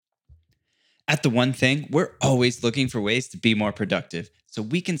At The One Thing, we're always looking for ways to be more productive so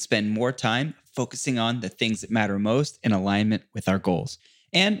we can spend more time focusing on the things that matter most in alignment with our goals.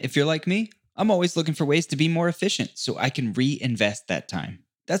 And if you're like me, I'm always looking for ways to be more efficient so I can reinvest that time.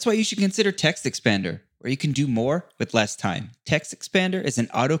 That's why you should consider Text Expander, where you can do more with less time. Text Expander is an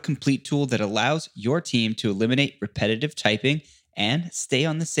autocomplete tool that allows your team to eliminate repetitive typing and stay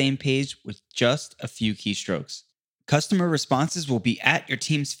on the same page with just a few keystrokes. Customer responses will be at your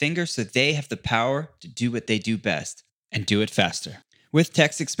team's finger so they have the power to do what they do best and do it faster. With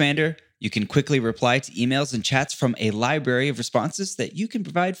Text Expander, you can quickly reply to emails and chats from a library of responses that you can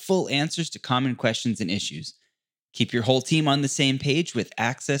provide full answers to common questions and issues. Keep your whole team on the same page with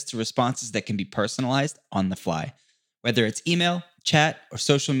access to responses that can be personalized on the fly. Whether it's email, chat, or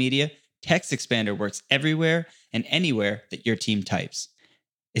social media, Text Expander works everywhere and anywhere that your team types.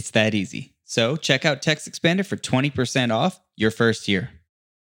 It's that easy. So check out Text Expander for 20% off your first year.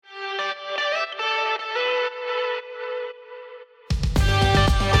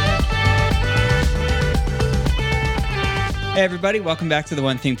 Hey everybody, welcome back to the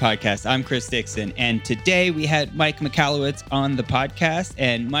One Thing Podcast. I'm Chris Dixon, and today we had Mike Michalowicz on the podcast,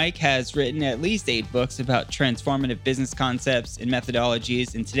 and Mike has written at least 8 books about transformative business concepts and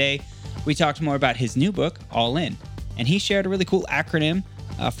methodologies, and today we talked more about his new book, All In, and he shared a really cool acronym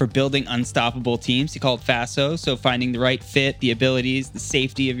for building unstoppable teams. He called FASO, so finding the right fit, the abilities, the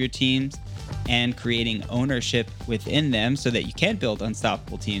safety of your teams, and creating ownership within them so that you can build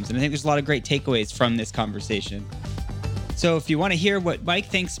unstoppable teams. And I think there's a lot of great takeaways from this conversation. So if you want to hear what Mike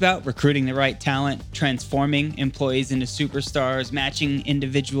thinks about recruiting the right talent, transforming employees into superstars, matching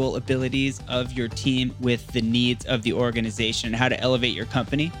individual abilities of your team with the needs of the organization, and how to elevate your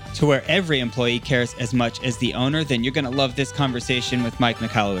company to where every employee cares as much as the owner, then you're going to love this conversation with Mike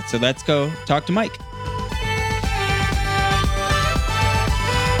Michalowicz. So let's go talk to Mike.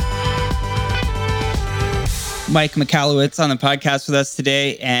 Mike Michalowicz on the podcast with us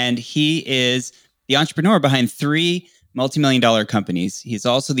today, and he is the entrepreneur behind 3 multi-million-dollar companies. He's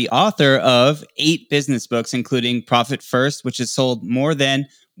also the author of 8 business books, including Profit First, which has sold more than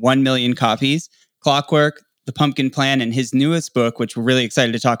 1 million copies, Clockwork, The Pumpkin Plan, and his newest book, which we're really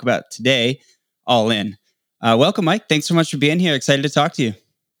excited to talk about today, All In. Welcome, Mike. Thanks so much for being here. Excited to talk to you.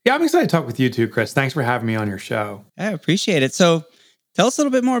 Yeah, I'm excited to talk with you too, Chris. Thanks for having me on your show. I appreciate it. So tell us a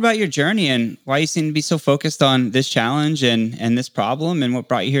little bit more about your journey and why you seem to be so focused on this challenge and this problem and what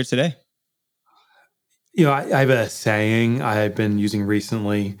brought you here today. You know, I have a saying I've been using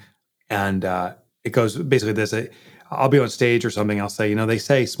recently, and it goes basically this. I'll be on stage or something. I'll say, they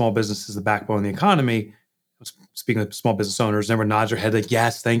say small business is the backbone of the economy. Speaking of small business owners, everyone nods their head like,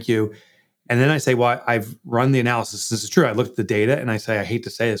 yes, thank you. And then I say, well, I've run the analysis. This is true. I looked at the data and I say, I hate to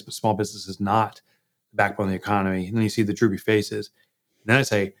say this, but small business is not the backbone of the economy. And then you see the droopy faces. And then I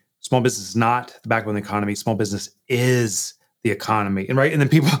say, small business is not the backbone of the economy. Small business is the economy. And then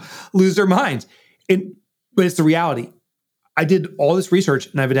people lose their minds. But it's the reality. I did all this research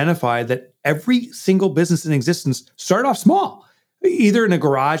and I've identified that every single business in existence started off small, either in a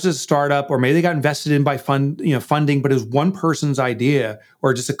garage as a startup, or maybe they got invested in by funding, but it was one person's idea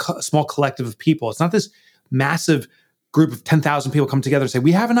or just a small collective of people. It's not this massive group of 10,000 people come together and say,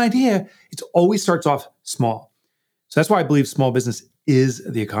 we have an idea. It always starts off small. So that's why I believe small business is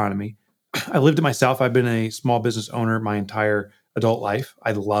the economy. I lived it myself. I've been a small business owner my entire adult life.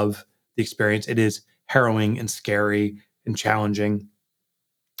 I love the experience. It is harrowing and scary and challenging.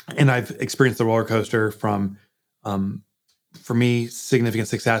 And I've experienced the roller coaster from, for me, significant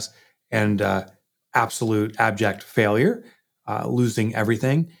success and absolute abject failure, losing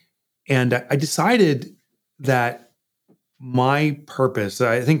everything. And I decided that my purpose,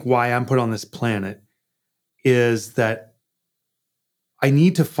 I think why I'm put on this planet, is that I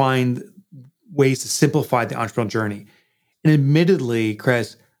need to find ways to simplify the entrepreneurial journey. And admittedly,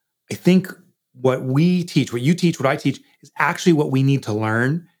 Chris, I think what we teach, what you teach, what I teach is actually what we need to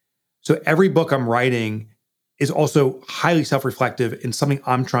learn. So every book I'm writing is also highly self-reflective in something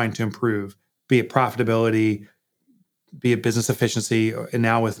I'm trying to improve, be it profitability, be it business efficiency, and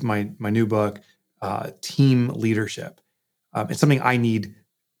now with my new book, team leadership. It's something I need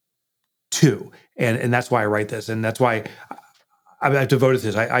too. And that's why I write this. And that's why I've devoted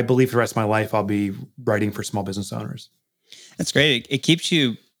to this. I believe for the rest of my life, I'll be writing for small business owners. That's great. It keeps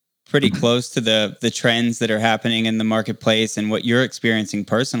you pretty close to the trends that are happening in the marketplace and what you're experiencing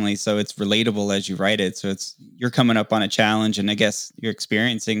personally. So it's relatable as you write it. So you're coming up on a challenge, and I guess you're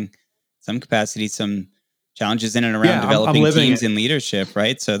experiencing some capacity, some challenges in and around developing teams and leadership,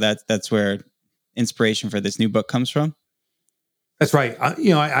 right? So that's where inspiration for this new book comes from. That's right.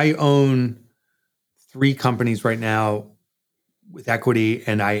 I own 3 companies right now with equity,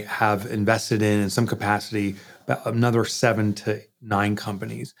 and I have invested in some capacity, about another 7 to 9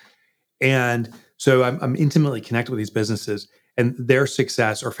 companies. And so I'm intimately connected with these businesses, and their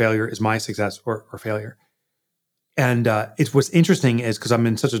success or failure is my success or failure. And it's what's interesting is because I'm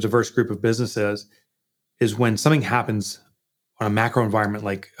in such a diverse group of businesses, is when something happens on a macro environment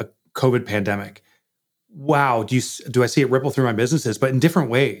like a COVID pandemic. Wow, do I see it ripple through my businesses, but in different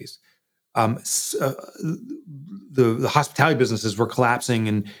ways? The hospitality businesses were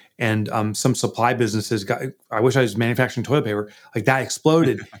collapsing, and some supply businesses got. I wish I was manufacturing toilet paper, like that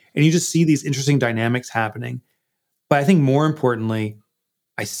exploded, and you just see these interesting dynamics happening. But I think more importantly,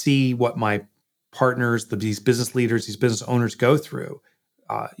 I see what my partners, these business leaders, these business owners go through,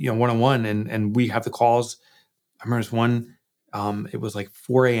 one on one, and we have the calls. I remember this one. It was like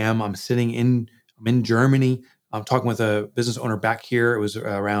 4 a.m. I'm in Germany. I'm talking with a business owner back here. It was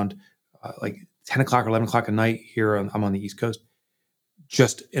around like 10 o'clock or 11 o'clock at night here. I'm on the East Coast,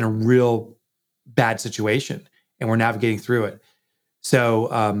 just in a real bad situation, and we're navigating through it.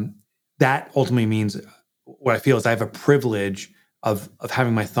 So that ultimately means what I feel is I have a privilege of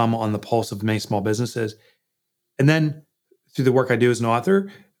having my thumb on the pulse of many small businesses. And then through the work I do as an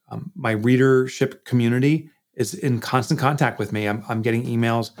author, my readership community is in constant contact with me. I'm getting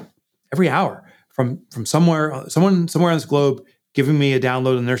emails every hour from someone somewhere on this globe giving me a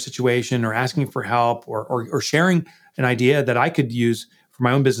download on their situation or asking for help or sharing an idea that I could use for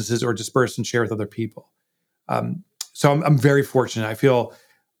my own businesses or disperse and share with other people. So I'm very fortunate. I feel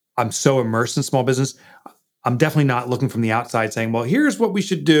I'm so immersed in small business. I'm definitely not looking from the outside saying, well, here's what we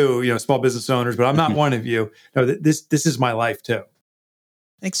should do, small business owners, but I'm not one of you. No, this is my life too.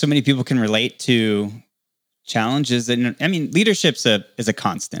 I think so many people can relate to challenges. And I mean, leadership's is a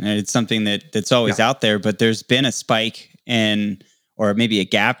constant. And it's something that's always out there, but there's been a spike or maybe a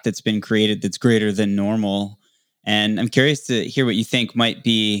gap that's been created that's greater than normal. And I'm curious to hear what you think might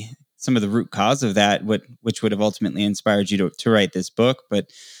be some of the root cause of that, which would have ultimately inspired you to write this book. But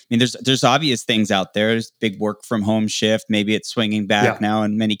I mean, there's obvious things out there. There's big work from home shift. Maybe it's swinging back now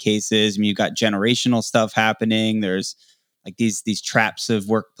in many cases. I mean, you've got generational stuff happening. There's like these traps of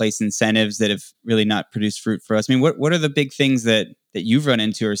workplace incentives that have really not produced fruit for us. I mean, what are the big things that you've run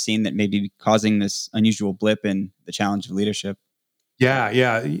into or seen that may be causing this unusual blip in the challenge of leadership?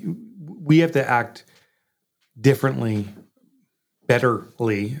 Yeah. We have to act differently,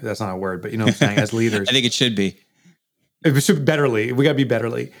 betterly. That's not a word, but you know what I'm saying, as leaders. I think it should be. It should be betterly. We got to be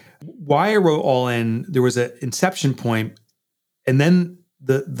betterly. Why I wrote All In, there was an inception point, and then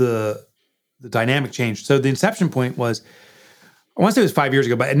the dynamic changed. So the inception point was, I want to say it was 5 years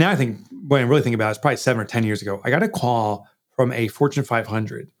ago, but now I think when I really think about it, it's probably 7 or 10 years ago. I got a call from a Fortune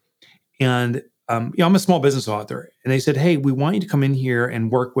 500, and I'm a small business author, and they said, "Hey, we want you to come in here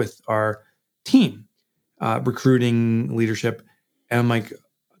and work with our team, recruiting, leadership." And I'm like,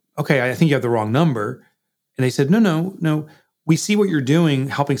 "Okay, I think you have the wrong number." And they said, "No. We see what you're doing,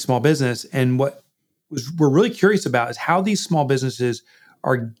 helping small business, and what we're really curious about is how these small businesses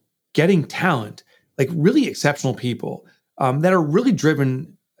are getting talent, like really exceptional people." That are really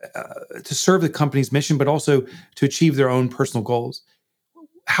driven to serve the company's mission, but also to achieve their own personal goals.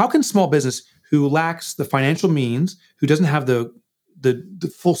 How can small business who lacks the financial means, who doesn't have the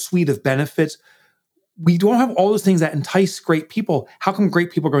full suite of benefits, we don't have all those things that entice great people. How come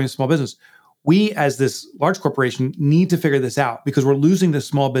great people are going to small business? We, as this large corporation, need to figure this out because we're losing the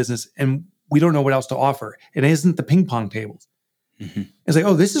small business and we don't know what else to offer. It isn't the ping pong tables. Mm-hmm. It's like,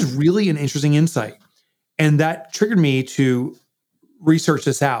 oh, this is really an interesting insight. And that triggered me to research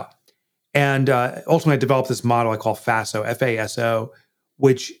this out. And ultimately, I developed this model I call FASO, F-A-S-O,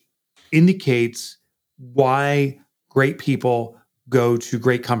 which indicates why great people go to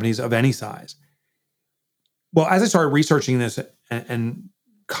great companies of any size. Well, as I started researching this and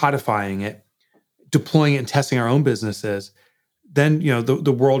codifying it, deploying it and testing our own businesses, then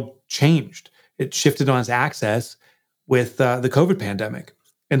the world changed. It shifted on its axis with the COVID pandemic.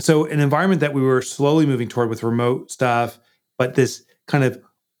 And so an environment that we were slowly moving toward with remote stuff, but this kind of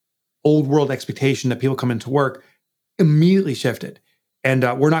old world expectation that people come into work immediately shifted. And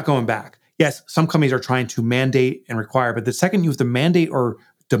we're not going back. Yes, some companies are trying to mandate and require, but the second you have to mandate or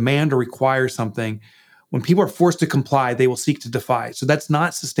demand or require something, when people are forced to comply, they will seek to defy. So that's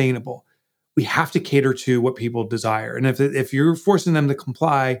not sustainable. We have to cater to what people desire. And if you're forcing them to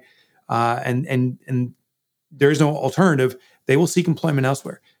comply and there is no alternative, they will seek employment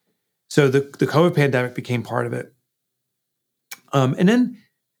elsewhere. So the COVID pandemic became part of it. And then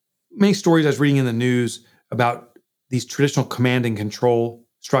many stories I was reading in the news about these traditional command and control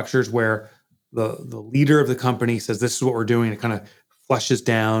structures where the leader of the company says, this is what we're doing. It kind of flushes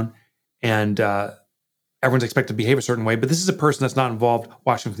down. And everyone's expected to behave a certain way, but this is a person that's not involved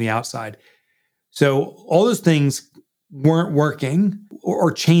watching from the outside. So all those things weren't working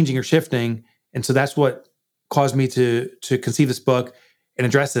or changing or shifting. And so that's what caused me to conceive this book and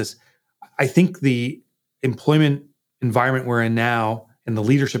address this. I think the employment environment we're in now and the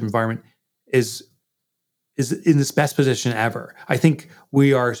leadership environment is in this best position ever. I think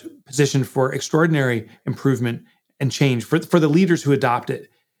we are positioned for extraordinary improvement and change for the leaders who adopt it.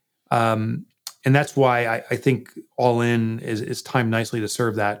 And that's why I think All In is timed nicely to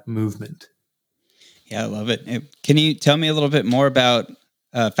serve that movement. Yeah, I love it. Can you tell me a little bit more about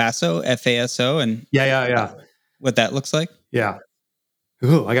FASO, FASO, and what that looks like? Yeah.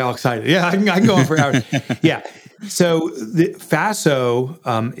 Ooh, I got all excited. Yeah, I can go on for hours. Yeah. So the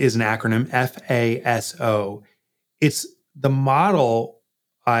FASO is an acronym, FASO. It's the model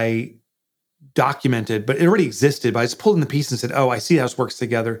I documented, but it already existed. But I just pulled in the piece and said, oh, I see how this works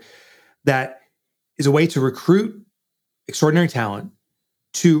together. That is a way to recruit extraordinary talent,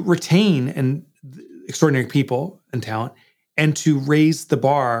 to retain extraordinary people and talent, and to raise the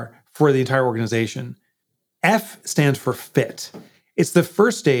bar for the entire organization. F stands for fit. It's the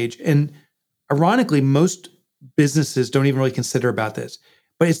first stage. And ironically, most businesses don't even really consider about this,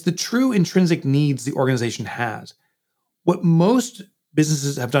 but it's the true intrinsic needs the organization has. What most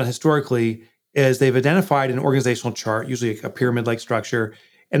businesses have done historically is they've identified an organizational chart, usually a pyramid-like structure,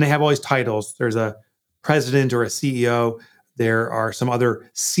 and they have all these titles. There's a president or a CEO. There are some other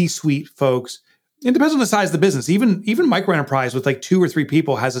C-suite folks. It depends on the size of the business. Even microenterprise with like 2 or 3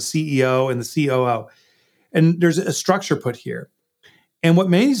 people has a CEO and the COO. And there's a structure put here. And what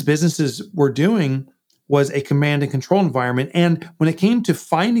many of these businesses were doing was a command and control environment. And when it came to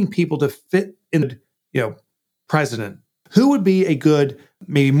finding people to fit in, president, who would be a good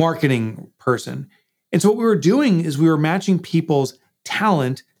maybe marketing person? And so what we were doing is we were matching people's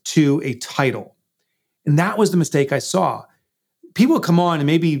talent to a title. And that was the mistake I saw. People would come on and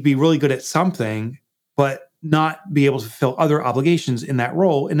maybe be really good at something, but not be able to fulfill other obligations in that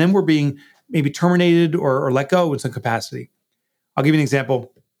role. And then we're being maybe terminated or let go in some capacity. I'll give you an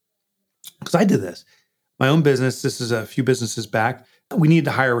example, because I did this. My own business, this is a few businesses back, we needed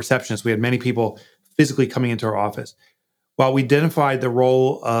to hire a receptionist. We had many people physically coming into our office. While we identified the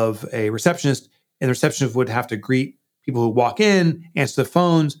role of a receptionist, and the receptionist would have to greet people who walk in, answer the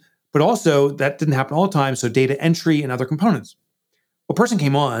phones, but also that didn't happen all the time, so data entry and other components. A person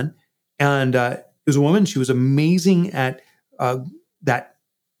came on, and it was a woman. She was amazing at that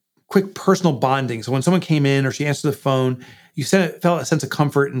quick personal bonding. So when someone came in or she answered the phone, you felt a sense of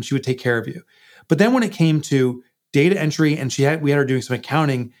comfort, and she would take care of you. But then when it came to data entry, and we had her doing some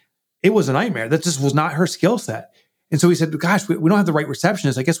accounting, it was a nightmare. That just was not her skill set. And so we said, gosh, we don't have the right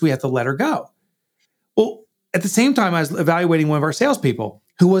receptionist. I guess we have to let her go. Well, at the same time, I was evaluating one of our salespeople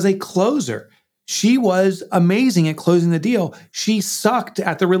who was a closer. She was amazing at closing the deal. She sucked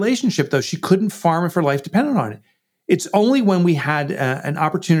at the relationship, though. She couldn't farm if her life depended on it. It's only when we had an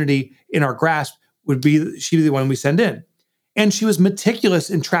opportunity in our grasp she'd be the one we send in. And she was meticulous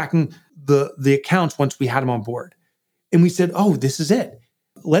in tracking the accounts once we had them on board. And we said, oh, this is it.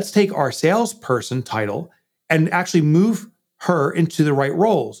 Let's take our salesperson title and actually move her into the right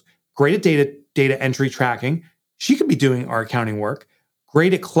roles. Great at data entry tracking. She could be doing our accounting work.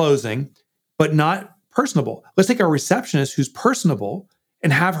 Great at closing, but not personable. Let's take our receptionist who's personable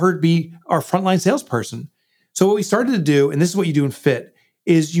and have her be our frontline salesperson. So what we started to do, and this is what you do in FIT,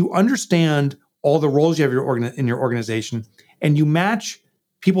 is you understand all the roles you have in your organization, and you match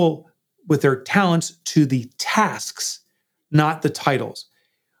people with their talents to the tasks, not the titles.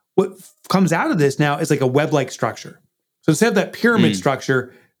 What comes out of this now is like a web-like structure. So instead of that pyramid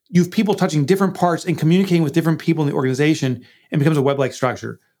structure, you have people touching different parts and communicating with different people in the organization, and becomes a web-like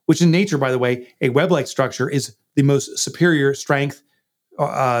structure, which in nature, by the way, a web-like structure is the most superior strength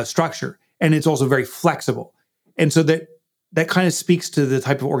structure. And it's also very flexible. And so that kind of speaks to the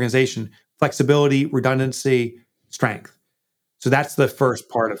type of organization: flexibility, redundancy, strength. So that's the first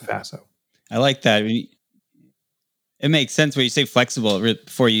part of FASO. I like that. I mean, it makes sense when you say flexible.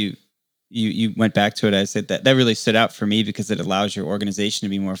 Before you went back to it, I said that really stood out for me because it allows your organization to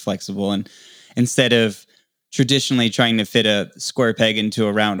be more flexible. And instead of traditionally trying to fit a square peg into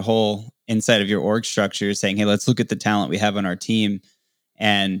a round hole inside of your org structure, saying, hey, let's look at the talent we have on our team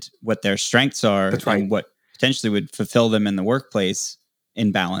and what their strengths are. That's right. And what potentially would fulfill them in the workplace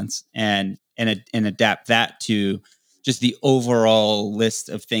in balance, and adapt that to just the overall list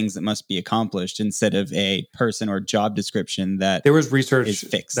of things that must be accomplished instead of a person or job description that there was research is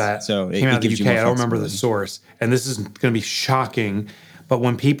fixed. That so came out of the gives UK. I don't remember the source, and this is going to be shocking. But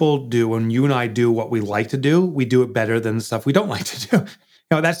when you and I do what we like to do, we do it better than the stuff we don't like to do.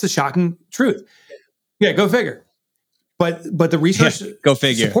 That's the shocking truth. Yeah, go figure. But the Yeah, research go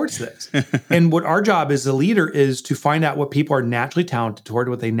figure. supports this. And what our job as a leader is to find out what people are naturally talented toward,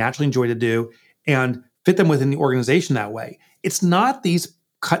 what they naturally enjoy to do, and fit them within the organization that way. It's not these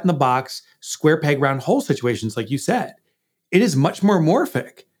cut in the box, square peg round hole situations like you said. It is much more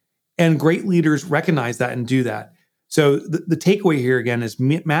morphic. And great leaders recognize that and do that. So the takeaway here again is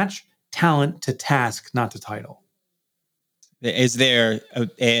match talent to task, not to title. Is there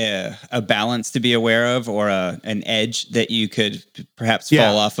a balance to be aware of, or an edge that you could perhaps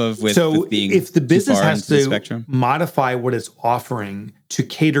fall off of with being if the business too far has into the to spectrum? modify what it's offering to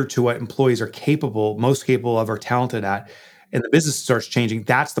cater to what employees are most capable of, or talented at, and the business starts changing,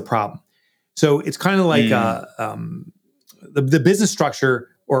 that's the problem. So it's kind of like the business structure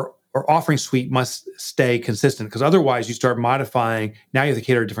or offering suite must stay consistent, because otherwise you start modifying. Now you have to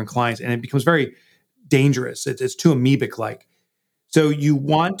cater to different clients, and it becomes very dangerous. It's too amoebic like. So you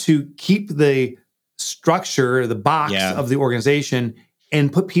want to keep the structure, the box of the organization,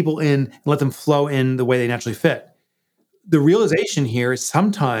 and put people in and let them flow in the way they naturally fit. The realization here is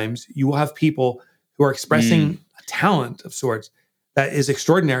sometimes you will have people who are expressing a talent of sorts that is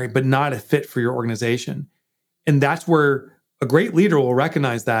extraordinary, but not a fit for your organization. And that's where a great leader will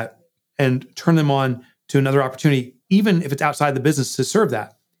recognize that and turn them on to another opportunity, even if it's outside the business, to serve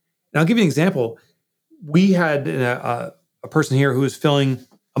that. And I'll give you an example. We had a person here who was filling,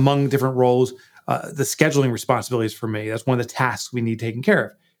 among different roles, the scheduling responsibilities for me. That's one of the tasks we need taken care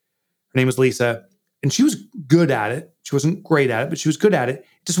of. Her name was Lisa, and she was good at it. She wasn't great at it, but she was good at it.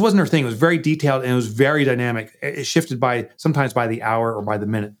 It just wasn't her thing. It was very detailed and it was very dynamic. It shifted sometimes by the hour or by the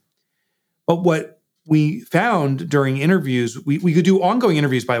minute. But what we found during interviews, we could do ongoing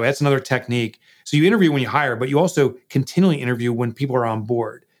interviews, by the way. That's another technique. So you interview when you hire, but you also continually interview when people are on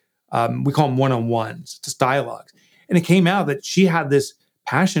board. We call them one-on-ones, just dialogues. And it came out that she had this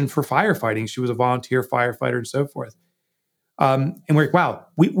passion for firefighting. She was a volunteer firefighter and so forth. And we're like, wow,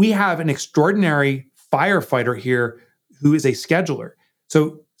 we have an extraordinary firefighter here who is a scheduler.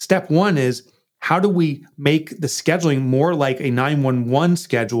 So step one is, how do we make the scheduling more like a 911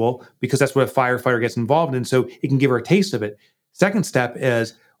 schedule? Because that's what a firefighter gets involved in, so it can give her a taste of it. Second step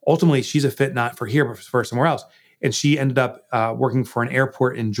is, ultimately, she's a fit not for here, but for somewhere else. And she ended up working for an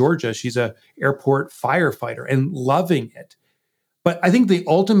airport in Georgia. She's an airport firefighter and loving it. But I think the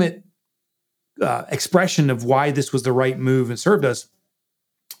ultimate expression of why this was the right move and served us,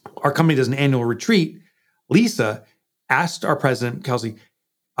 our company does an annual retreat. Lisa asked our president, Kelsey,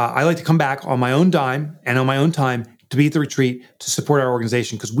 I like to come back on my own dime and on my own time to be at the retreat to support our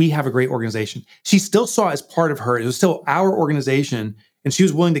organization, because we have a great organization. She still saw it as part of her. It was still our organization, and she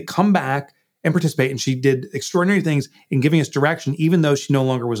was willing to come back and participate. And she did extraordinary things in giving us direction, even though she no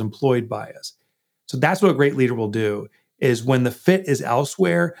longer was employed by us. So that's what a great leader will do, is when the fit is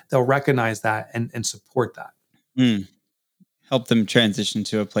elsewhere, they'll recognize that and support that. Help them transition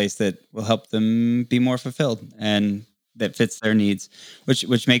to a place that will help them be more fulfilled and that fits their needs,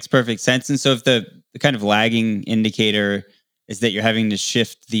 which makes perfect sense. And so if the kind of lagging indicator is that you're having to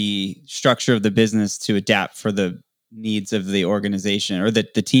shift the structure of the business to adapt for the needs of the organization or the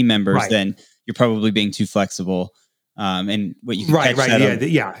team members, then you're probably being too flexible. And what you can catch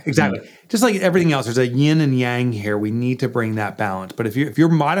that exactly. Just like everything else, there's a yin and yang here. We need to bring that balance. But if you're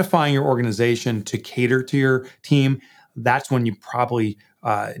modifying your organization to cater to your team, that's when you probably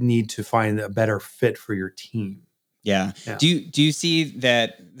need to find a better fit for your team. Yeah. Do you see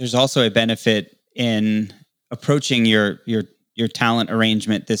that there's also a benefit in approaching your talent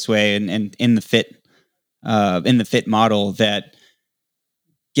arrangement this way, and in the fit model that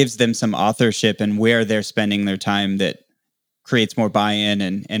gives them some authorship and where they're spending their time, that creates more buy-in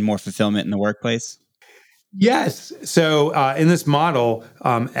and more fulfillment in the workplace? Yes. So in this model,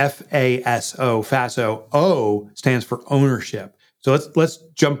 FASO, O stands for ownership. So let's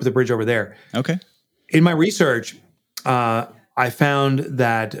jump the bridge over there. Okay. In my research, I found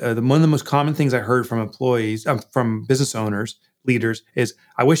that one of the most common things I heard from employees, from business owners, leaders, is,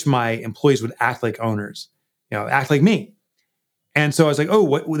 I wish my employees would act like owners, act like me. And so I was like, oh,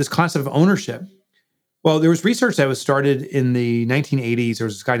 what this concept of ownership? Well, there was research that was started in the 1980s. There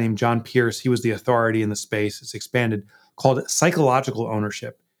was this guy named John Pierce. He was the authority in the space. It's expanded, called psychological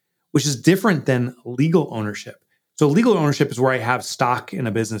ownership, which is different than legal ownership. So legal ownership is where I have stock in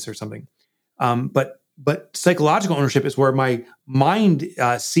a business or something. But psychological ownership is where my mind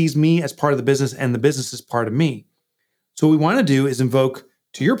sees me as part of the business and the business is part of me. So what we want to do is invoke,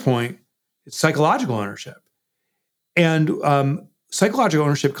 to your point, it's psychological ownership. And psychological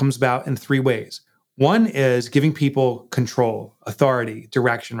ownership comes about in three ways. One is giving people control, authority,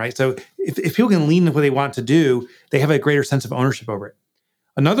 direction, right? So if people can lean into what they want to do, they have a greater sense of ownership over it.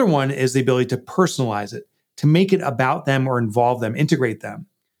 Another one is the ability to personalize it, to make it about them or involve them, integrate them.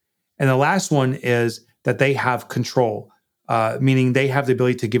 And the last one is that they have control, meaning they have the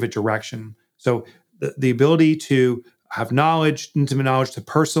ability to give it direction. So the ability to have knowledge, intimate knowledge, to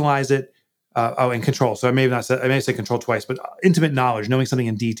personalize it, and control. So I may say control twice, but intimate knowledge, knowing something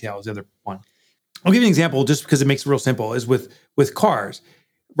in detail is the other one. I'll give you an example just because it makes it real simple, is with cars.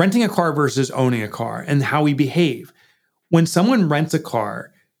 Renting a car versus owning a car and how we behave. When someone rents a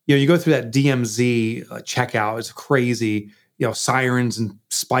car, you go through that DMZ checkout. It's crazy, sirens and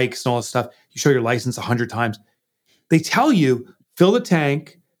spikes and all this stuff. You show your license 100 times. They tell you, fill the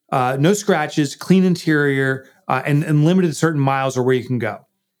tank, no scratches, clean interior, and limited certain miles or where you can go.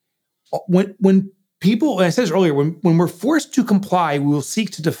 When people, and I said this earlier, when we're forced to comply, we will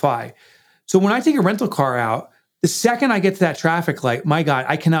seek to defy. So when I take a rental car out, the second I get to that traffic light, my God,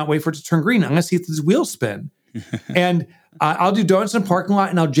 I cannot wait for it to turn green. I'm going to see if these wheels spin. And I'll do donuts in the parking lot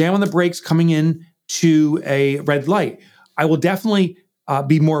and I'll jam on the brakes coming in to a red light. I will definitely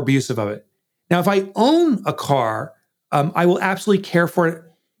be more abusive of it. Now, if I own a car, I will absolutely care for it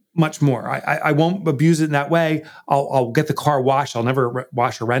much more. I won't abuse it in that way. I'll get the car washed. I'll never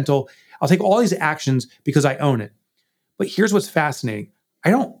wash a rental. I'll take all these actions because I own it. But here's what's fascinating. I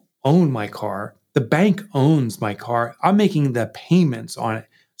don't own my car. The bank owns my car. I'm making the payments on it.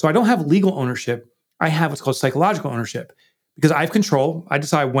 So I don't have legal ownership. I have what's called psychological ownership because I have control. I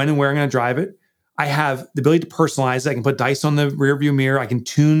decide when and where I'm going to drive it. I have the ability to personalize it. I can put dice on the rear view mirror. I can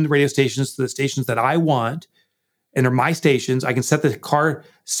tune the radio stations to the stations that I want, and they're my stations. I can set the car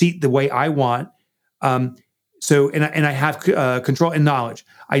seat the way I want. So I have control and knowledge.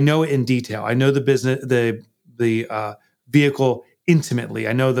 I know it in detail. I know the business, the vehicle intimately.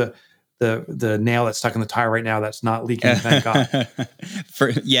 I know the nail that's stuck in the tire right now that's not leaking. Thank God. For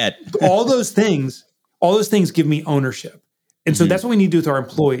yet. all those things give me ownership. And so that's what we need to do with our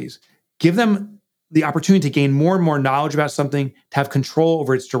employees. Give them the opportunity to gain more and more knowledge about something, to have control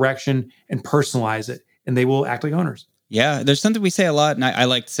over its direction and personalize it. And they will act like owners. Yeah. There's something we say a lot, and I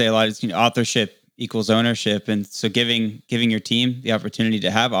like to say a lot, is authorship equals ownership. And so giving your team the opportunity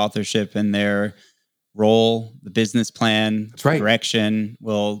to have authorship in their role, the business plan, That's right. direction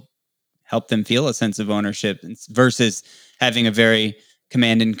will help them feel a sense of ownership versus having a very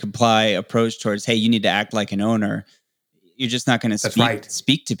command and comply approach towards, hey, you need to act like an owner. You're just not going to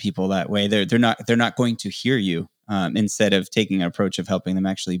speak to people that way. They're not going to hear you, instead of taking an approach of helping them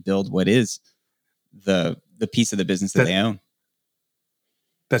actually build what is the piece of the business that they own.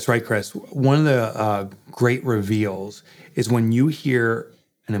 That's right, Chris. One of the great reveals is when you hear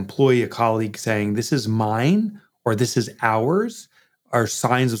an employee, a colleague saying, this is mine or this is ours, are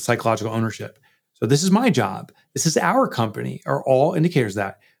signs of psychological ownership. So this is my job. This is our company, are all indicators of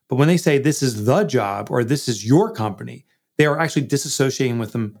that. But when they say this is the job or this is your company, they are actually disassociating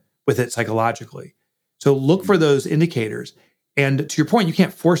with it psychologically. So look for those indicators. And to your point, you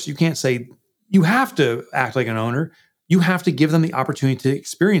can't say you have to act like an owner. You have to give them the opportunity to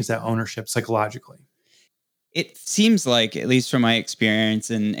experience that ownership psychologically. It seems like, at least from my experience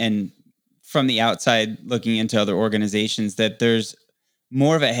and from the outside looking into other organizations, that there's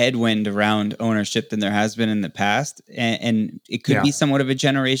more of a headwind around ownership than there has been in the past. And it could be somewhat of a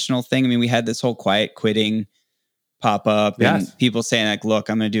generational thing. I mean, we had this whole quiet quitting pop up and people saying like, look,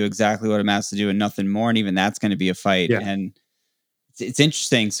 I'm going to do exactly what I'm asked to do and nothing more. And even that's going to be a fight. Yeah. And it's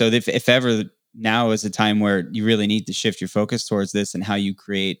interesting. So if ever now is a time where you really need to shift your focus towards this and how you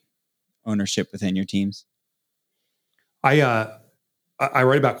create ownership within your teams. I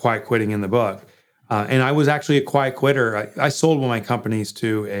write about quiet quitting in the book. And I was actually a quiet quitter. I sold one of my companies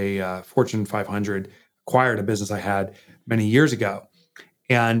to a Fortune 500, acquired a business I had many years ago.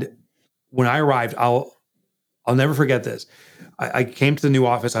 And when I arrived, I'll never forget this. I came to the new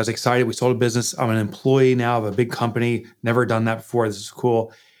office. I was excited. We sold a business. I'm an employee now of a big company. Never done that before. This is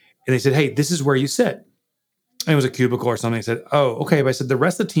cool. And they said, hey, this is where you sit. And it was a cubicle or something. I said, oh, okay. But I said, the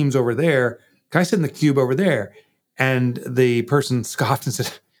rest of the team's over there. Can I sit in the cube over there? And the person scoffed and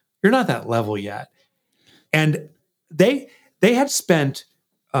said, you're not that level yet. And they had spent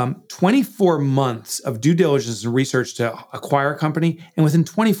 24 months of due diligence and research to acquire a company. And within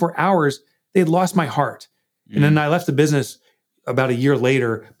 24 hours, they had lost my heart. And then I left the business about a year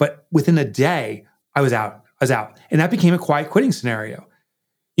later, but within a day, I was out. And that became a quiet quitting scenario.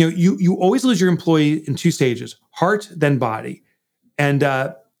 You always lose your employee in two stages, heart, then body. And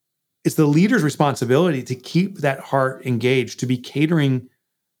it's the leader's responsibility to keep that heart engaged, to be catering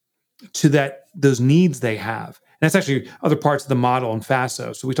to those needs they have. And that's actually other parts of the model in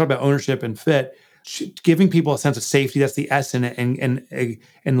FASO. So we talk about ownership and fit, giving people a sense of safety. That's the S in it, and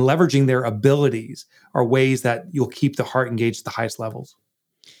leveraging their abilities are ways that you'll keep the heart engaged at the highest levels.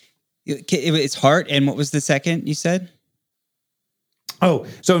 It's heart, and what was the second you said? Oh,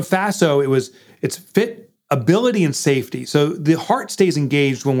 so in FASO, it's fit, ability, and safety. So the heart stays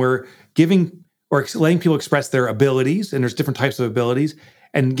engaged when we're giving or letting people express their abilities, and there's different types of abilities,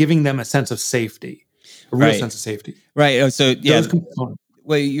 and giving them a sense of safety, a real Right. sense of safety. Right. Oh, so yeah, Those components.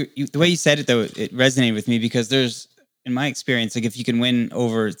 well, the way you said it though, it resonated with me because there's, in my experience, like if you can win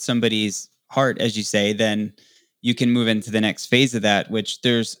over somebody's heart, as you say, then you can move into the next phase of that. Which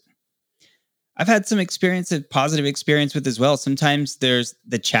I've had some experience, a positive experience with as well. Sometimes there's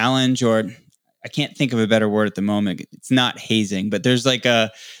the challenge, or I can't think of a better word at the moment. It's not hazing, but there's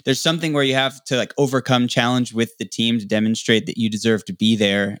something where you have to like overcome challenge with the team to demonstrate that you deserve to be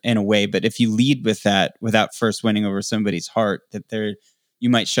there in a way. But if you lead with that without first winning over somebody's heart, you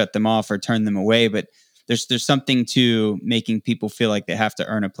might shut them off or turn them away. But there's something to making people feel like they have to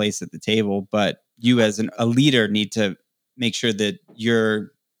earn a place at the table. But you as a leader need to make sure that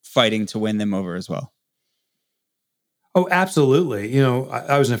you're fighting to win them over as well. Oh, absolutely.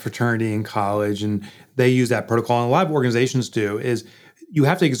 I was in a fraternity in college, and they use that protocol, and a lot of organizations do. Is you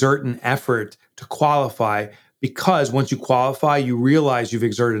have to exert an effort to qualify, because once you qualify, you realize you've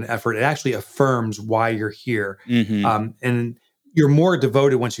exerted an effort. It actually affirms why you're here, Mm-hmm. and you're more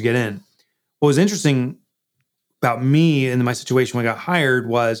devoted once you get in. What was interesting about me and my situation when I got hired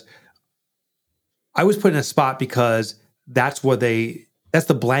was I was put in a spot because that's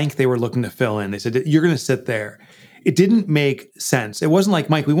the blank they were looking to fill in. They said, you're going to sit there. It didn't make sense. It wasn't like,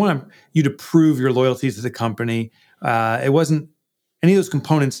 Mike, we want you to prove your loyalty to the company. It wasn't any of those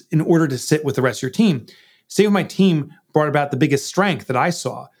components in order to sit with the rest of your team. Staying with my team brought about the biggest strength that I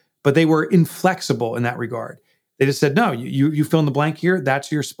saw, but they were inflexible in that regard. They just said, no, you fill in the blank here.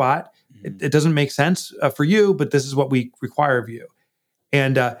 That's your spot. Mm-hmm. It doesn't make sense for you, but this is what we require of you.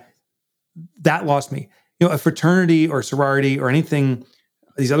 And that lost me. A fraternity or sorority or anything,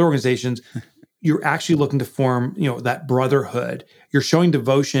 these other organizations, you're actually looking to form, that brotherhood. You're showing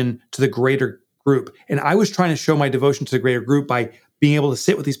devotion to the greater group. And I was trying to show my devotion to the greater group by being able to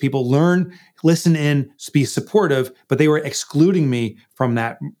sit with these people, learn, listen in, be supportive, but they were excluding me from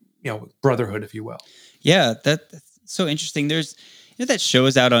that, brotherhood, if you will. Yeah, that's so interesting. There's that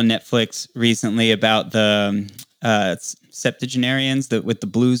shows out on Netflix recently about the septuagenarians, with the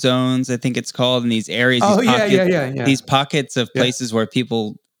blue zones, I think it's called, in these areas. Oh, Yeah. These pockets of Yeah. places where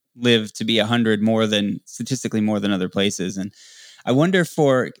people live to be 100 statistically more than other places. And I wonder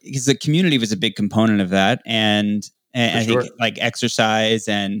because the community was a big component of that. And I think like exercise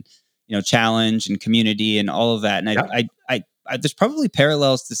and, challenge and community and all of that. And I there's probably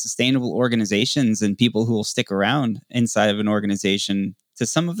parallels to sustainable organizations and people who will stick around inside of an organization to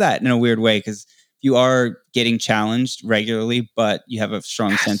some of that in a weird way, because you are getting challenged regularly, but you have a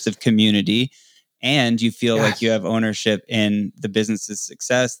strong sense of community and you feel like you have ownership in the business's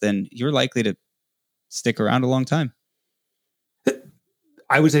success, then you're likely to stick around a long time.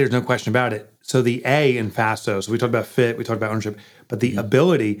 I would say there's no question about it. So the A in FASO, so we talked about fit, we talked about ownership, but the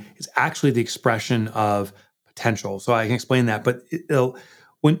ability is actually the expression of potential. So I can explain that. But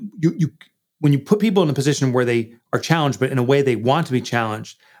when you put people in a position where they are challenged, but in a way they want to be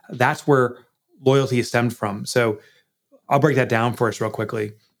challenged, that's where loyalty is stemmed from. So I'll break that down for us real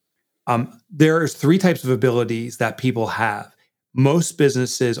quickly. There's 3 types of abilities that people have. Most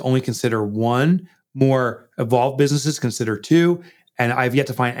businesses only consider 1. More evolved businesses consider 2. And I've yet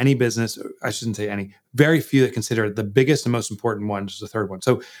to find any business, I shouldn't say any, very few that consider the biggest and most important one, which is the third one.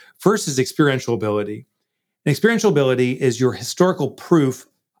 So first is experiential ability. And experiential ability is your historical proof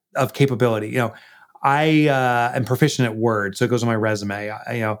of capability. I am proficient at Word, so it goes on my resume.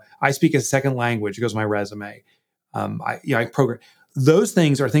 I speak a second language, it goes on my resume. I program. Those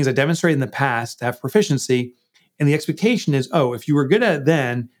things are things I demonstrated in the past to have proficiency. And the expectation is, if you were good at it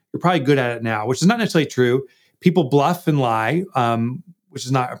then, you're probably good at it now, which is not necessarily true. People bluff and lie, which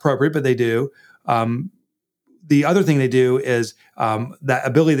is not appropriate, but they do. The other thing they do is that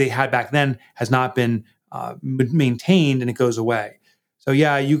ability they had back then has not been maintained, and it goes away. So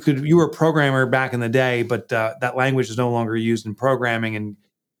yeah, you were a programmer back in the day, but that language is no longer used in programming, and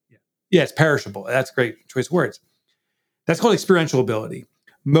it's perishable. That's a great choice of words. That's called experiential ability.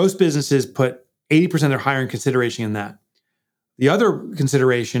 Most businesses put 80% of their hiring consideration in that. The other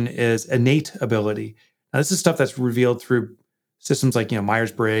consideration is innate ability. Now, this is stuff that's revealed through systems like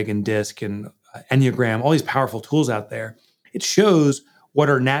Myers-Briggs and DISC and Enneagram, all these powerful tools out there. It shows what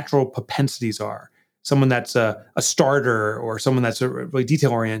our natural propensities are. Someone that's a starter or someone that's really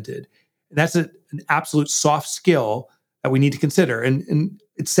detail-oriented. That's an absolute soft skill that we need to consider. And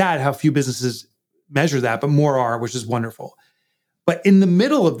it's sad how few businesses measure that, but more are, which is wonderful. But in the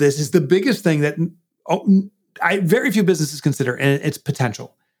middle of this is the biggest thing that very few businesses consider, and it's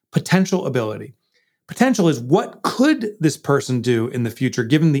potential. potential ability. Potential is what could this person do in the future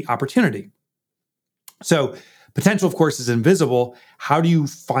given the opportunity. So potential, of course, is invisible. How do you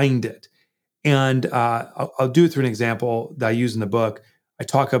find it? And I'll do it through an example that I use in the book. I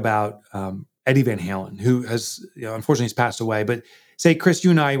talk about Eddie Van Halen, who has, unfortunately, he's passed away. But say, Chris, you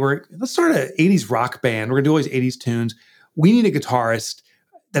and I let's start an 80s rock band. We're going to do all these 80s tunes. We need a guitarist.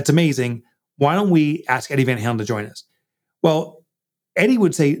 That's amazing. Why don't we ask Eddie Van Halen to join us? Well, Eddie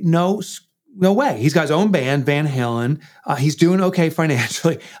would say, no way. He's got his own band, Van Halen. He's doing okay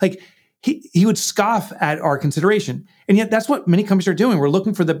financially. Like he would scoff at our consideration. And yet that's what many companies are doing. We're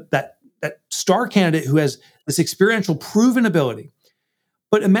looking for that star candidate who has this experiential proven ability.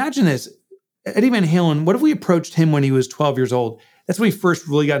 But imagine this, Eddie Van Halen, what if we approached him when he was 12 years old? That's when he first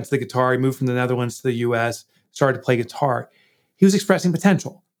really got into the guitar. He moved from the Netherlands to the US, started to play guitar. He was expressing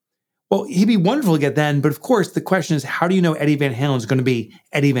potential. Well, he'd be wonderful to get then, but of course the question is, how do you know Eddie Van Halen is going to be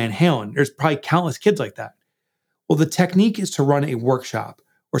Eddie Van Halen? There's probably countless kids like that. Well, the technique is to run a workshop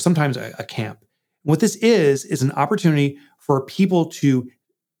or sometimes a camp. What this is an opportunity for people to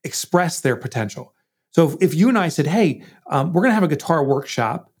express their potential. So if you and I said, hey, we're going to have a guitar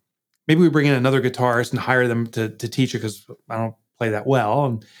workshop, maybe we bring in another guitarist and hire them to teach it because I don't play that well.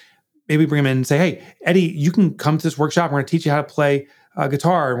 And maybe bring them in and say, hey, Eddie, you can come to this workshop. We're going to teach you how to play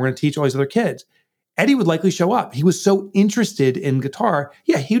guitar, and we're going to teach all these other kids. Eddie would likely show up. He was so interested in guitar.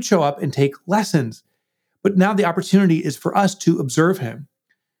 Yeah, he would show up and take lessons. But now the opportunity is for us to observe him.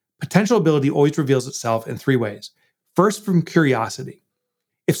 Potential ability always reveals itself in three ways. First, from curiosity.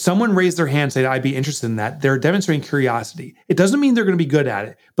 If someone raised their hand and said, I'd be interested in that, they're demonstrating curiosity. It doesn't mean they're going to be good at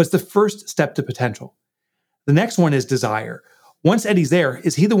it, but it's the first step to potential. The next one is desire. Once Eddie's there,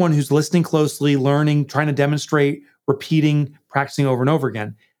 is he the one who's listening closely, learning, trying to demonstrate, repeating, practicing over and over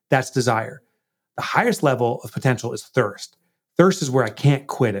again? That's desire. The highest level of potential is thirst. Thirst is where I can't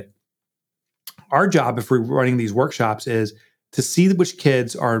quit it. Our job, if we're running these workshops, is to see which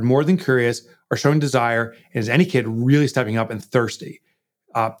kids are more than curious, are showing desire, and is any kid really stepping up and thirsty,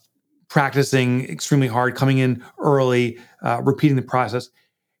 practicing extremely hard, coming in early, repeating the process.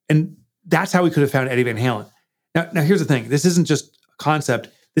 And that's how we could have found Eddie Van Halen. Now here's the thing. This isn't just a concept.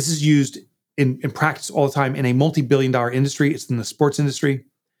 This is used in practice all the time in a multi-billion-dollar industry. It's in the sports industry.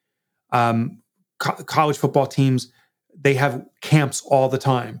 College football teams, they have camps all the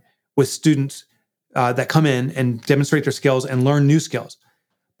time with students that come in and demonstrate their skills and learn new skills.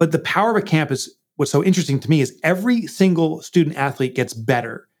 But the power of a camp is what's so interesting to me is every single student athlete gets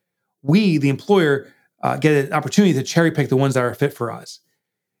better. We, the employer, get an opportunity to cherry pick the ones that are fit for us.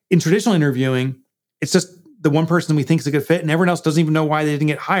 In traditional interviewing, it's just the one person we think is a good fit and everyone else doesn't even know why they didn't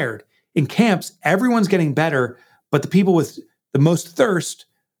get hired. In camps, everyone's getting better, but the people with the most thirst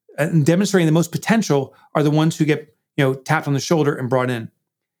and demonstrating the most potential are the ones who get, tapped on the shoulder and brought in.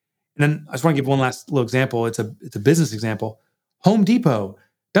 And then I just want to give one last little example. It's a business example. Home Depot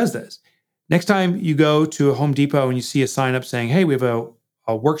does this. Next time you go to a Home Depot and you see a sign up saying, hey, we have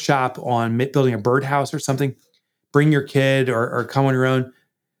a workshop on building a birdhouse or something, bring your kid or come on your own.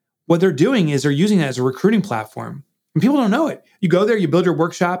 What they're doing is they're using that as a recruiting platform. And people don't know it. You go there, you build your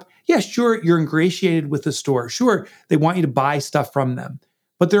workshop. Yeah, sure, you're ingratiated with the store. Sure, they want you to buy stuff from them.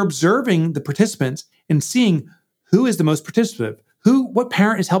 But they're observing the participants and seeing who is the most participative, what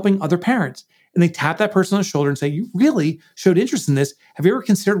parent is helping other parents. And they tap that person on the shoulder and say, you really showed interest in this. Have you ever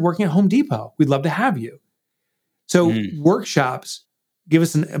considered working at Home Depot? We'd love to have you. So workshops give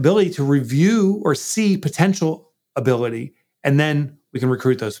us an ability to review or see potential ability, and then we can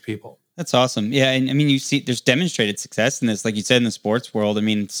recruit those people. That's awesome. Yeah. And I mean, you see, there's demonstrated success in this, like you said, in the sports world. I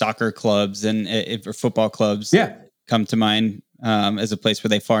mean, soccer clubs and or football clubs come to mind as a place where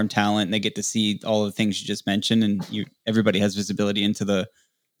they farm talent and they get to see all the things you just mentioned. And everybody has visibility into the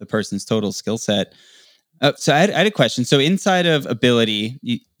person's total skill set. So I had a question. So inside of ability,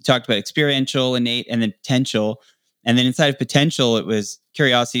 you talked about experiential, innate, and then potential. And then inside of potential, it was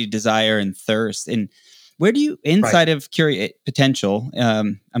curiosity, desire, and thirst. And where do you, inside of potential,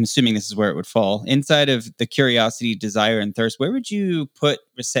 I'm assuming this is where it would fall, inside of the curiosity, desire, and thirst, where would you put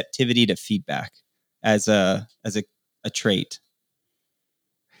receptivity to feedback as a trait?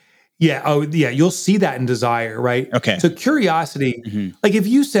 Yeah. Oh, yeah. You'll see that in desire, right? Okay. So curiosity, like if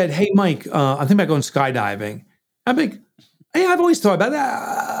you said, hey, Mike, I'm thinking about going skydiving. I'm like, hey, I've always thought about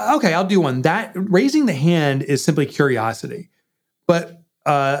that. Okay, I'll do one. That raising the hand is simply curiosity. But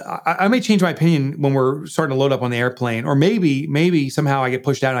I may change my opinion when we're starting to load up on the airplane, or maybe somehow I get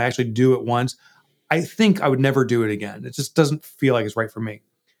pushed out and I actually do it once. I think I would never do it again. It just doesn't feel like it's right for me.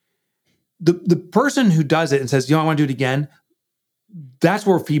 The person who does it and says, I want to do it again, that's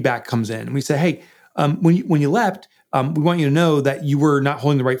where feedback comes in. And we say, hey, when you leapt, We want you to know that you were not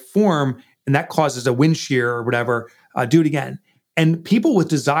holding the right form, and that causes a wind shear or whatever. Do it again. And people with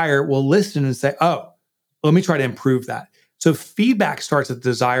desire will listen and say, oh, let me try to improve that. So feedback starts at the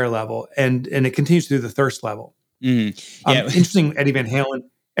desire level, and it continues through the thirst level. Yeah. Interesting, Eddie Van Halen.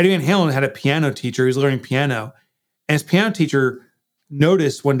 Eddie Van Halen had a piano teacher. He was learning piano. And his piano teacher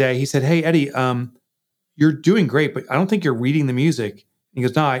noticed one day, he said, hey, Eddie, you're doing great, but I don't think you're reading the music. And he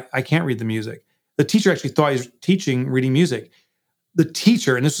goes, no, I can't read the music. The teacher actually thought he was teaching reading music. The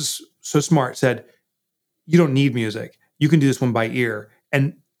teacher, and this was so smart, said, you don't need music. You can do this one by ear.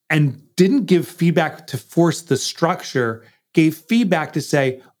 And didn't give feedback to force the structure, gave feedback to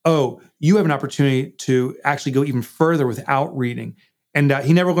say, oh, you have an opportunity to actually go even further without reading. And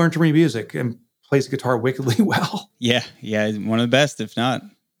he never learned to read music and plays guitar wickedly well. Yeah. One of the best, if not,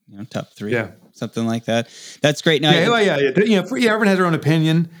 top 3. Yeah. Something like that. That's great. Now, yeah. Everyone has their own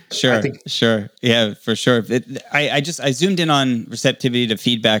opinion. Sure. Yeah, for sure. I zoomed in on receptivity to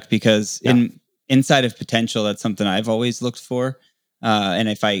feedback because inside of potential, that's something I've always looked for. And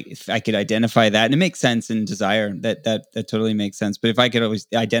if I could identify that, and it makes sense in desire, that totally makes sense. But if I could always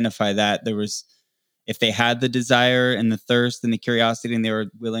identify that if they had the desire and the thirst and the curiosity and they were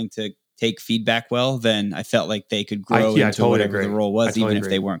willing to take feedback well, then I felt like they could grow into totally whatever the role was, even if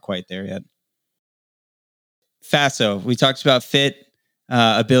they weren't quite there yet. FASO, we talked about fit,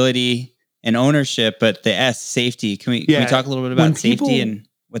 ability, and ownership, but the S, safety. Can we talk a little bit about safety and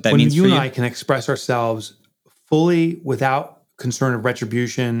what that means for you? When you and I can express ourselves fully without concern of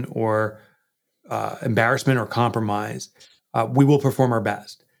retribution or embarrassment or compromise, we will perform our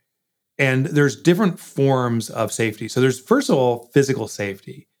best. And there's different forms of safety. So there's, first of all, physical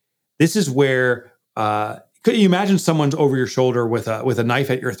safety. This is where, could you imagine someone's over your shoulder with a knife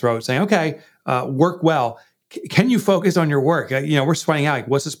at your throat saying, okay, work well. Can you focus on your work? We're sweating out. Like,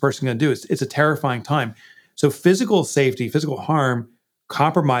 what's this person going to do? It's a terrifying time. So physical safety, physical harm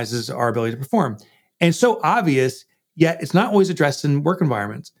compromises our ability to perform. And it's so obvious, yet it's not always addressed in work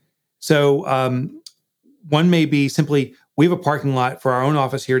environments. So one may be simply, we have a parking lot for our own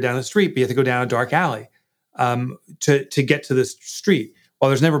office here down the street, but you have to go down a dark alley to get to this street. While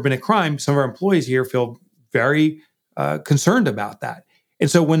there's never been a crime, some of our employees here feel very concerned about that. And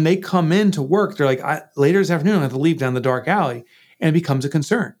so when they come in to work, they're like, later this afternoon, I have to leave down the dark alley, and it becomes a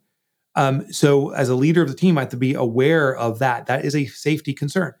concern. So as a leader of the team, I have to be aware of that. That is a safety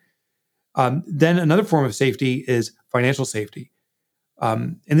concern. Then another form of safety is financial safety.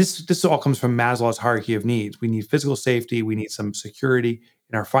 And this all comes from Maslow's hierarchy of needs. We need physical safety. We need some security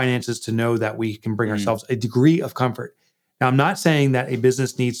in our finances to know that we can bring ourselves a degree of comfort. Now, I'm not saying that a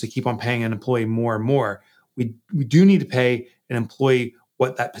business needs to keep on paying an employee more and more. We do need to pay an employee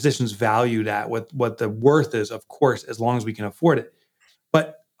what that position's valued at, what the worth is, of course, as long as we can afford it.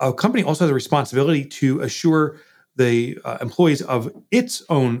 But a company also has a responsibility to assure the employees of its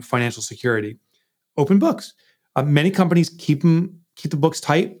own financial security. Open books. Many companies keep the books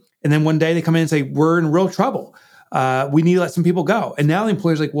tight, and then one day they come in and say, we're in real trouble. We need to let some people go. And now the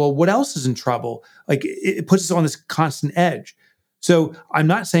employer's like, well, what else is in trouble? Like, it puts us on this constant edge. So I'm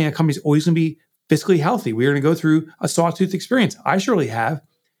not saying a company's always going to be fiscally healthy. We're going to go through a sawtooth experience. I surely have.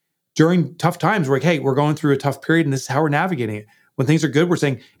 During tough times, we're like, hey, we're going through a tough period, and this is how we're navigating it. When things are good, we're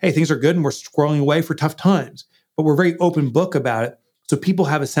saying, hey, things are good, and we're squirreling away for tough times. But we're very open book about it, so people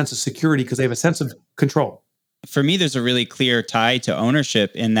have a sense of security because they have a sense of control. For me, there's a really clear tie to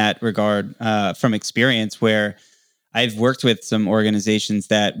ownership in that regard from experience, where I've worked with some organizations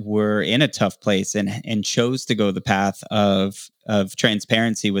that were in a tough place and chose to go the path of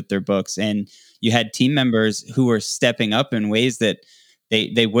transparency with their books. And you had team members who were stepping up in ways that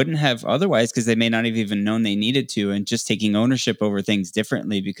they wouldn't have otherwise, because they may not have even known they needed to, and just taking ownership over things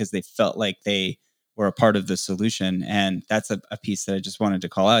differently because they felt like they were a part of the solution. And that's a piece that I just wanted to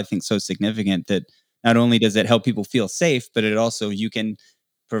call out. I think so significant that not only does it help people feel safe, but it also, you can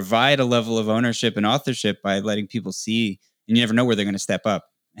provide a level of ownership and authorship by letting people see, and you never know where they're going to step up,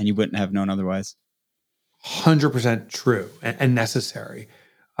 and you wouldn't have known otherwise. 100% true and necessary.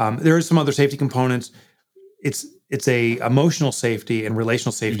 There are some other safety components. It's a emotional safety and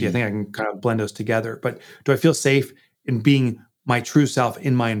relational safety. I think I can kind of blend those together. But do I feel safe in being my true self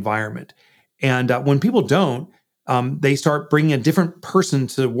in my environment? And when people don't, they start bringing a different person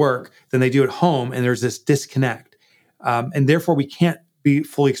to work than they do at home, and there's this disconnect. And therefore, we can't be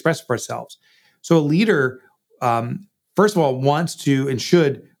fully expressive for ourselves. So a leader, first of all, wants to and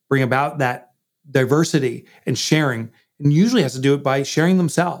should bring about that diversity and sharing, and usually has to do it by sharing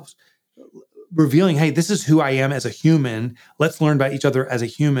themselves, revealing, hey, this is who I am as a human. Let's learn about each other as a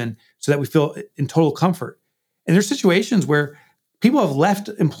human so that we feel in total comfort. And there's situations where people have left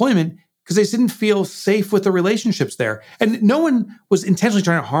employment because they didn't feel safe with the relationships there. And no one was intentionally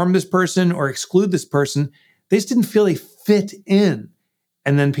trying to harm this person or exclude this person. They just didn't feel they fit in.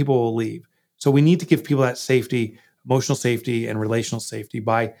 And then people will leave. So we need to give people that safety, emotional safety and relational safety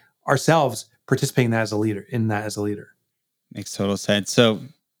by ourselves participating in that as a leader. Makes total sense. So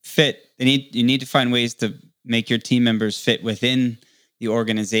fit, you need to find ways to make your team members fit within the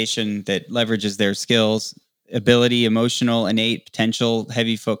organization that leverages their skills, ability, emotional, innate, potential,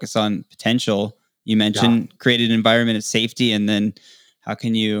 heavy focus on potential. You mentioned create an environment of safety. And then how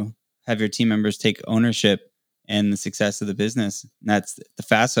can you have your team members take ownership and the success of the business? And that's the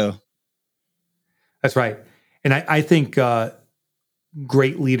FASO. That's right. And I think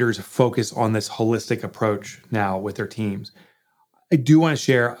great leaders focus on this holistic approach now with their teams. I do want to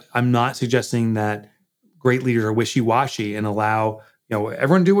share, I'm not suggesting that great leaders are wishy-washy and allow,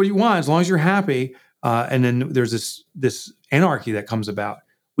 everyone do what you want as long as you're happy. And then there's this anarchy that comes about.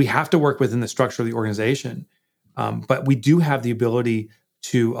 We have to work within the structure of the organization. But we do have the ability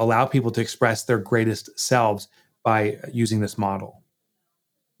to allow people to express their greatest selves by using this model.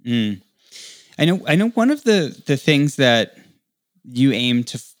 I know one of the things that you aim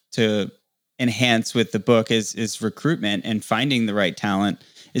to enhance with the book is recruitment and finding the right talent.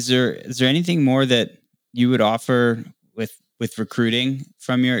 Is there anything more that you would offer with recruiting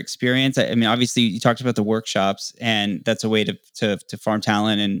from your experience? I mean, obviously you talked about the workshops, and that's a way to farm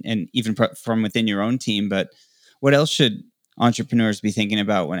talent and even from within your own team. But what else should entrepreneurs be thinking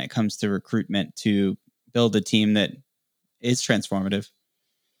about when it comes to recruitment to build a team that is transformative?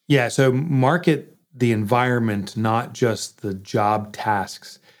 Yeah. So market the environment, not just the job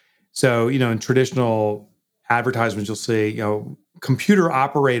tasks. So, in traditional advertisements, you'll see, computer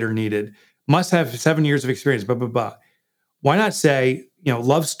operator needed, must have 7 years of experience, blah, blah, blah. Why not say,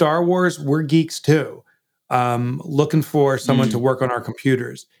 love Star Wars, we're geeks too. Looking for someone to work on our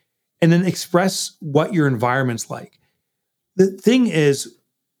computers, and then express what your environment's like. The thing is,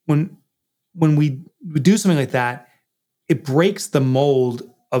 when we do something like that, it breaks the mold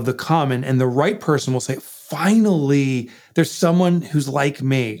of the common, and the right person will say, finally, there's someone who's like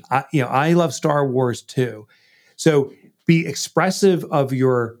me. I love Star Wars too. So be expressive of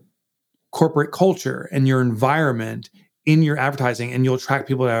your corporate culture and your environment in your advertising, and you'll attract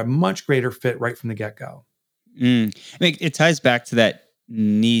people that are a much greater fit right from the get-go. I mean, it ties back to that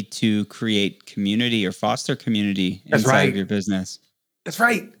need to create community or foster community inside of your business. That's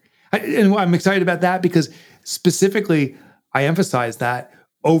right. And I'm excited about that because specifically, I emphasize that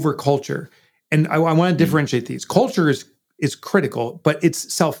over culture. And I want to differentiate these. Culture is critical, but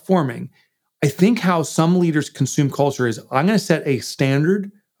it's self-forming. I think how some leaders consume culture is, I'm going to set a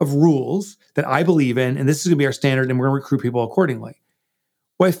standard of rules that I believe in, and this is going to be our standard, and we're going to recruit people accordingly.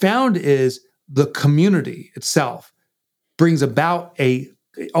 What I found is the community itself brings about a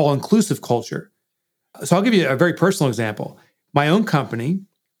all-inclusive culture. So I'll give you a very personal example. My own company,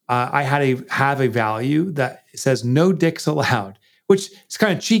 I have a value that says no dicks allowed, which is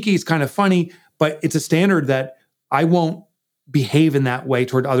kind of cheeky, it's kind of funny, but it's a standard that I won't behave in that way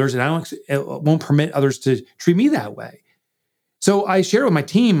toward others, and it won't permit others to treat me that way. So I shared it with my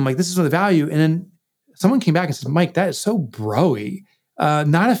team, I'm like, this is the value. And then someone came back and said, Mike, that is so bro-y,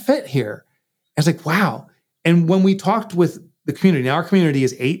 not a fit here. I was like, wow. And when we talked with the community, now our community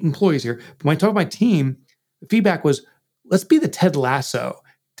is 8 employees here, but when I talked with my team, the feedback was, let's be the Ted Lasso.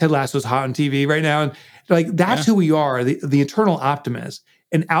 Ted Lasso's hot on TV right now. And that's who we are, the eternal optimist.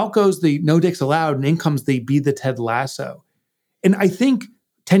 And out goes the no dicks allowed, and in comes the be the Ted Lasso. And I think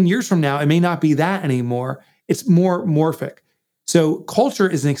 10 years from now, it may not be that anymore. It's more morphic. So culture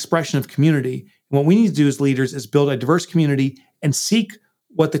is an expression of community. And what we need to do as leaders is build a diverse community and seek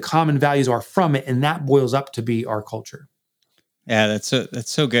what the common values are from it. And that boils up to be our culture. Yeah, that's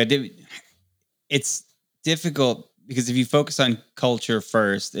so good. It's difficult because if you focus on culture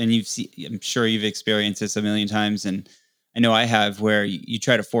first, and I'm sure you've experienced this a million times, and I know I have, where you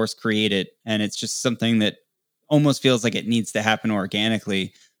try to force create it, and it's just something that almost feels like it needs to happen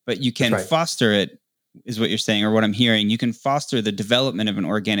organically, but you can foster it, is what you're saying, or what I'm hearing. You can foster the development of an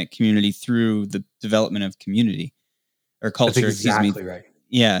organic community through the development of community or culture. That's exactly right.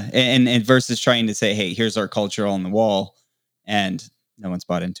 Yeah. And versus trying to say, hey, here's our culture on the wall, and no one's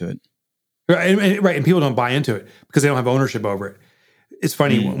bought into it. Right. And people don't buy into it because they don't have ownership over it. It's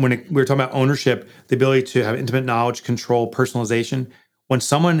funny when we were talking about ownership, the ability to have intimate knowledge, control, personalization. When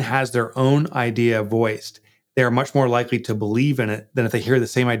someone has their own idea voiced, they are much more likely to believe in it than if they hear the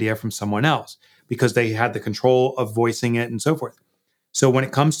same idea from someone else, because they had the control of voicing it and so forth. So when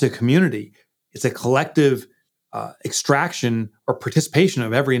it comes to community, it's a collective extraction or participation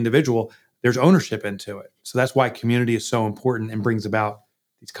of every individual. There's ownership into it. So that's why community is so important and brings about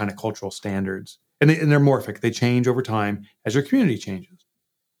these kind of cultural standards. And they're morphic. They change over time as your community changes.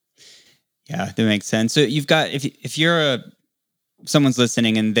 Yeah, that makes sense. So you've got, if you're someone's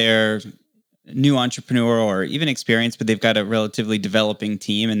listening and they're new entrepreneur or even experienced, but they've got a relatively developing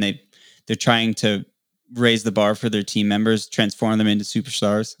team and they're trying to raise the bar for their team members, transform them into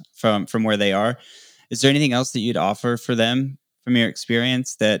superstars from where they are. Is there anything else that you'd offer for them from your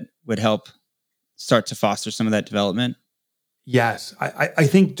experience that would help start to foster some of that development? Yes. I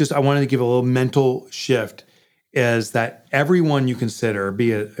think I wanted to give a little mental shift is that everyone you consider,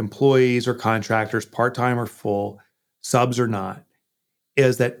 be it employees or contractors, part-time or full, subs or not,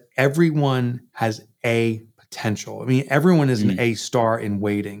 is that everyone has a potential. I mean, everyone is an A star in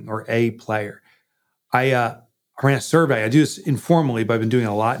waiting or A player. I ran a survey. I do this informally, but I've been doing it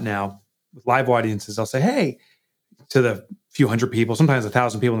a lot now with live audiences. I'll say, hey, to the few hundred people, sometimes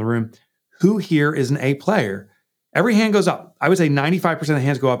 1,000 people in the room, who here is an A player? Every hand goes up. I would say 95% of the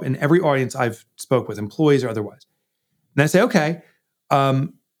hands go up in every audience I've spoke with, employees or otherwise. And I say, okay,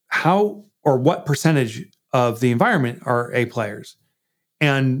 how or what percentage of the environment are A players?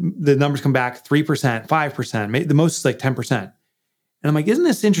 And the numbers come back 3%, 5%, the most is like 10%. And I'm like, isn't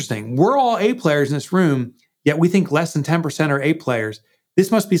this interesting? We're all A players in this room, yet we think less than 10% are A players.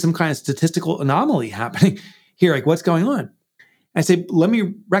 This must be some kind of statistical anomaly happening here. Like, what's going on? And I say, let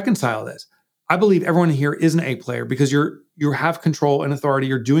me reconcile this. I believe everyone here is an A player because you have control and authority.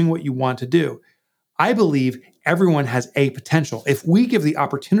 You're doing what you want to do. I believe everyone has a potential. If we give the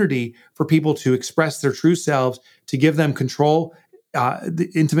opportunity for people to express their true selves, to give them control,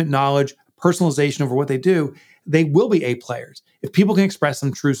 the intimate knowledge, personalization over what they do, they will be A players. If people can express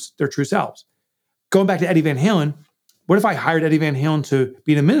their true selves. Going back to Eddie Van Halen, what if I hired Eddie Van Halen to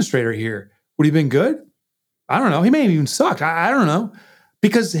be an administrator here? Would he have been good? I don't know. He may have even sucked. I don't know.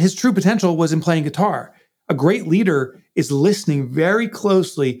 Because his true potential was in playing guitar. A great leader is listening very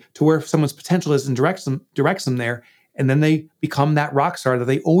closely to where someone's potential is and directs them there. And then they become that rock star that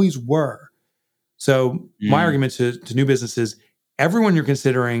they always were. So my argument to new businesses, everyone you're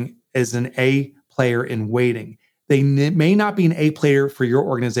considering is an A player in waiting. They may not be an A player for your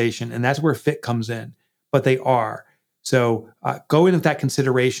organization, and that's where fit comes in, but they are. So go in with that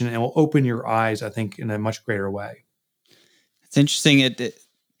consideration, and it will open your eyes, I think, in a much greater way. It's interesting.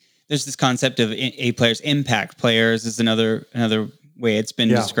 There's this concept of A players, impact players is another way it's been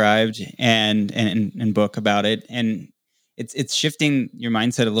described, and book about it, and it's shifting your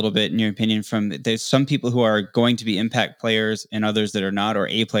mindset a little bit, in your opinion, from there's some people who are going to be impact players and others that are not, or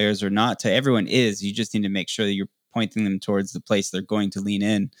A players or not, to everyone is. You just need to make sure that you're pointing them towards the place they're going to lean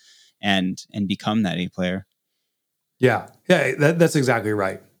in and become that A player. Yeah. That's exactly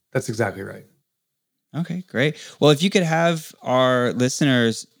right. That's exactly right. Okay, great. Well, if you could have our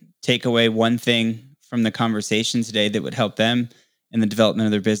listeners take away one thing from the conversation today that would help them in the development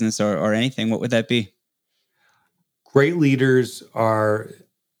of their business or anything, what would that be? Great leaders are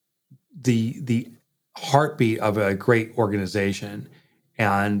the heartbeat of a great organization.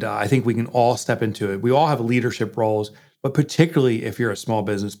 And I think we can all step into it. We all have leadership roles, but particularly if you're a small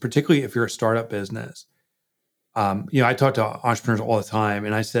business, particularly if you're a startup business. I talk to entrepreneurs all the time,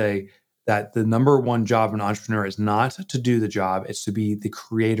 and I say that the number one job of an entrepreneur is not to do the job, it's to be the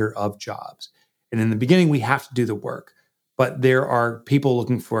creator of jobs. And in the beginning, we have to do the work, but there are people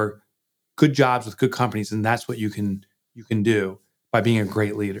looking for good jobs with good companies, and that's what you can do by being a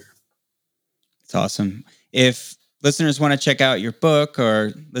great leader. It's awesome. If listeners want to check out your book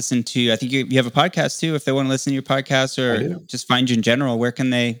or listen to, I think you have a podcast too, if they want to listen to your podcast or just find you in general, where can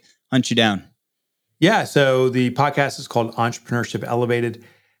they hunt you down? Yeah, so the podcast is called Entrepreneurship Elevated.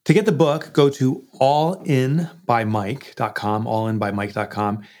 To get the book, go to allinbymike.com,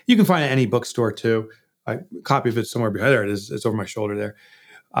 allinbymike.com. You can find it at any bookstore too. A copy of it somewhere behind there. It's over my shoulder there.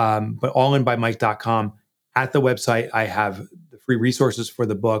 But allinbymike.com. At the website, I have the free resources for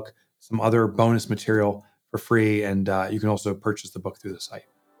the book, some other bonus material for free, and you can also purchase the book through the site.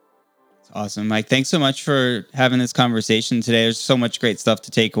 Awesome. Mike, thanks so much for having this conversation today. There's so much great stuff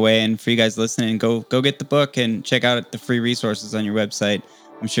to take away. And for you guys listening, go get the book and check out the free resources on your website.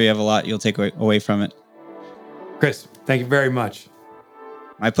 I'm sure you have a lot you'll take away from it. Chris, thank you very much.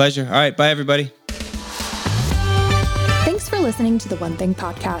 My pleasure. All right. Bye, everybody. Thanks for listening to the One Thing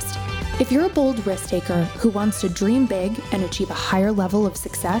podcast. If you're a bold risk taker who wants to dream big and achieve a higher level of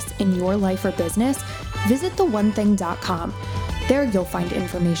success in your life or business, visit theonething.com. There you'll find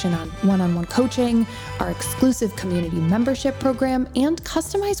information on one-on-one coaching, our exclusive community membership program, and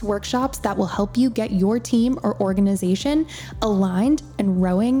customized workshops that will help you get your team or organization aligned and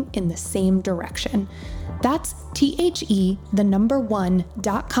rowing in the same direction. That's THE1.com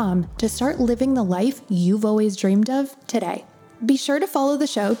to start living the life you've always dreamed of today. be sure to follow the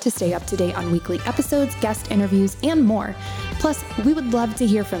show to stay up to date on weekly episodes, guest interviews, and more. Plus, we would love to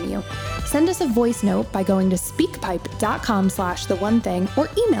hear from you. Send us a voice note by going to speakpipe.com/theonething or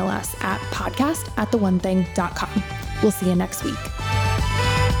email us at podcast@theonething.com. We'll see you next week.